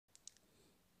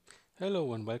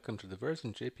Hello and welcome to the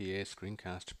Versant JPA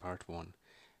screencast part 1.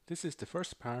 This is the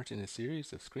first part in a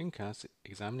series of screencasts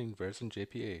examining Versant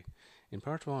JPA. In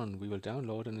part 1 we will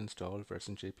download and install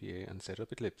Versant JPA and set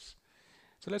up Eclipse.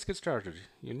 So let's get started.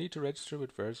 You'll need to register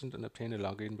with Versant and obtain a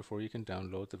login before you can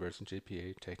download the Versant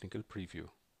JPA technical preview.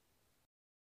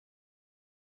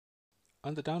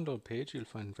 On the download page you'll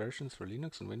find versions for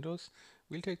Linux and Windows.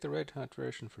 We'll take the Red Hat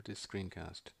version for this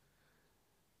screencast.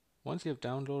 Once you have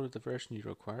downloaded the version you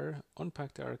require,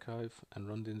 unpack the archive and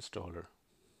run the installer.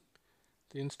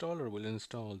 The installer will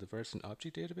install the Versant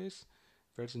Object Database,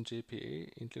 Versant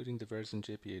JPA, including the Versant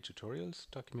JPA tutorials,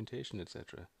 documentation,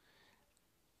 etc.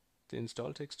 The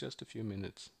install takes just a few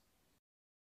minutes.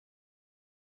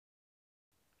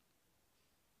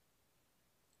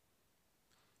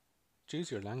 Choose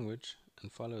your language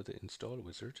and follow the install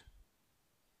wizard.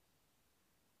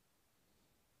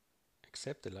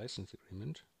 Accept the license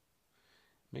agreement.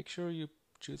 Make sure you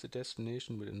choose a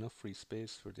destination with enough free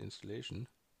space for the installation.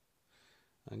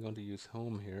 I'm going to use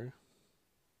home here.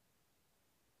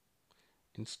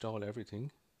 Install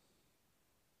everything.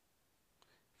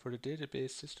 For the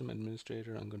database system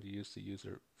administrator, I'm going to use the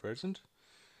user Versant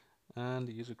and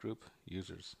the user group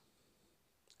users.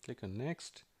 Click on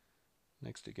next,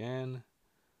 next again,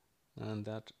 and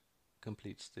that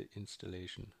completes the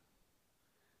installation.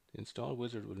 The install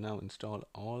wizard will now install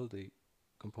all the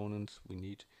components we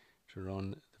need to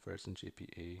run the Versant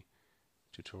JPA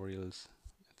tutorials,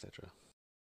 etc.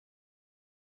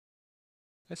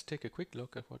 Let's take a quick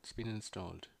look at what's been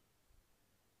installed.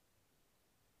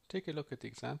 Take a look at the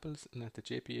examples and at the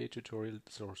JPA tutorial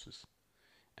sources,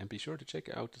 and be sure to check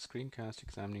out the screencast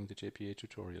examining the JPA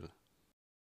tutorial.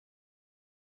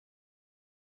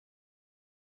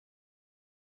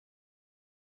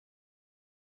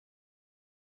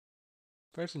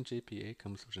 Versant JPA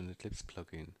comes with an Eclipse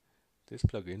plugin. This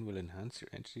plugin will enhance your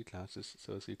entity classes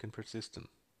so as you can persist them.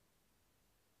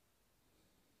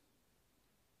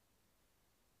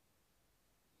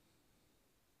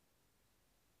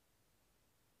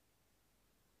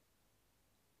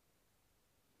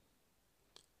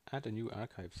 Add a new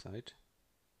archive site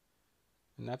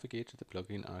and navigate to the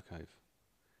plugin archive.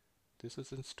 This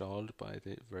is installed by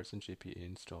the Versant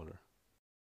JPA installer.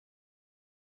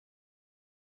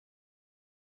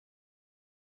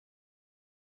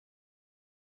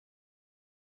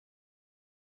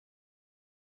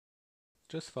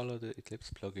 Just follow the Eclipse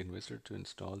plugin wizard to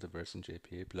install the Versant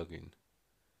JPA plugin.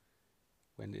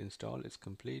 When the install is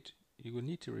complete, you will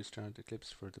need to restart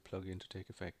Eclipse for the plugin to take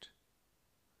effect.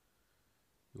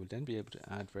 You will then be able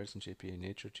to add Versant JPA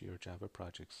Nature to your Java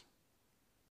projects.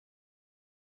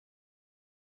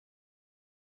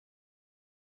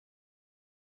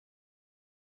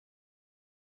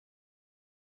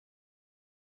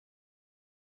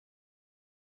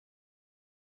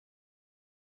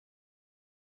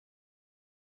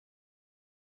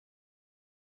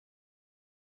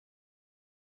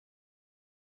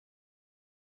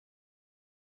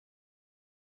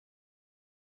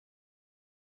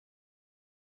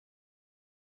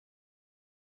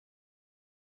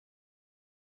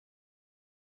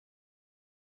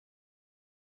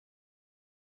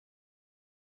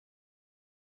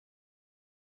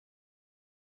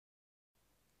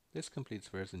 This completes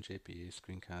Versant JPA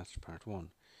screencast part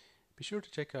 1. Be sure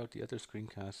to check out the other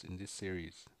screencasts in this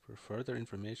series. For further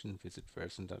information, visit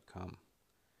versant.com.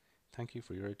 Thank you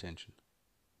for your attention.